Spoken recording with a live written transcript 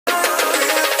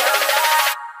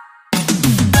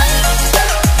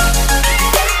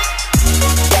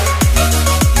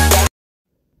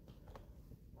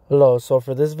Hello, so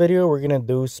for this video, we're going to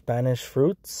do Spanish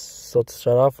fruits. So to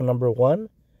start off with number 1,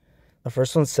 the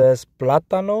first one says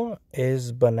plátano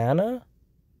is banana.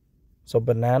 So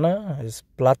banana is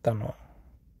plátano.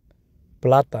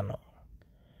 Plátano.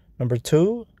 Number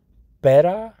 2,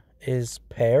 pera is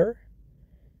pear.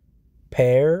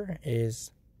 Pear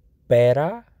is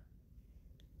pera.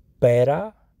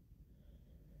 Pera.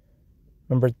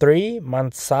 Number 3,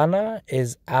 manzana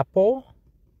is apple.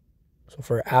 So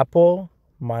for apple,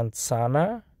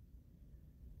 manzana.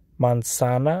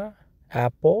 Manzana,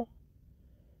 apple.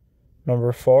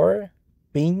 Number 4,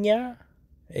 piña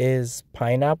is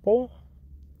pineapple.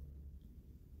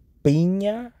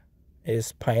 Piña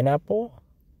is pineapple.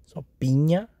 So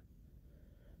piña.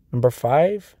 Number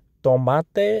 5,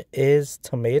 tomate is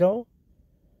tomato.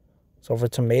 So for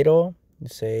tomato, you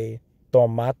say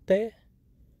tomate.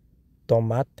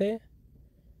 Tomate.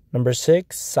 Number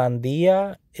 6,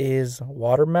 sandia is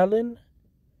watermelon.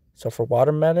 So for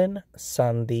watermelon,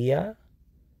 sandia.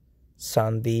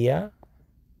 Sandia.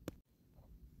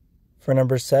 For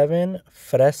number 7,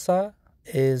 fresa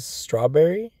is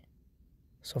strawberry.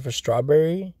 So for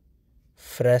strawberry,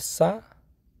 fresa.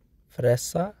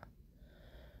 Fresa.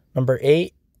 Number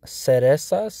 8,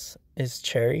 cerezas is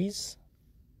cherries.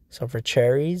 So for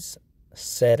cherries,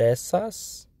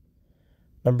 cerezas.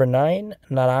 Number 9,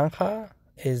 naranja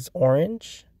is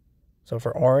orange. So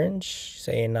for orange,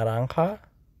 say naranja.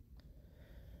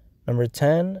 Number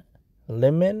 10,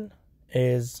 lemon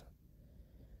is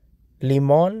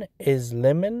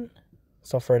lemon.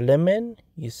 So for lemon,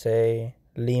 you say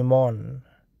limón.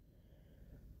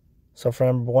 So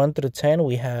from 1 through 10,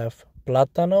 we have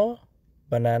plátano,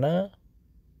 banana,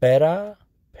 pera,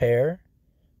 pear,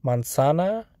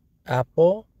 manzana,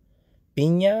 apple,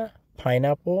 piña,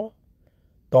 pineapple,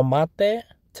 tomate,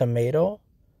 tomato,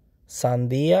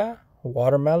 sandia,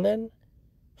 watermelon,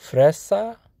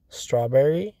 fresa,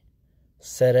 strawberry,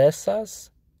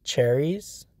 cerezas,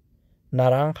 cherries,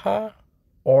 naranja,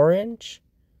 orange,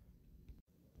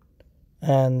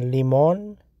 and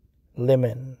limón,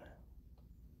 lemon.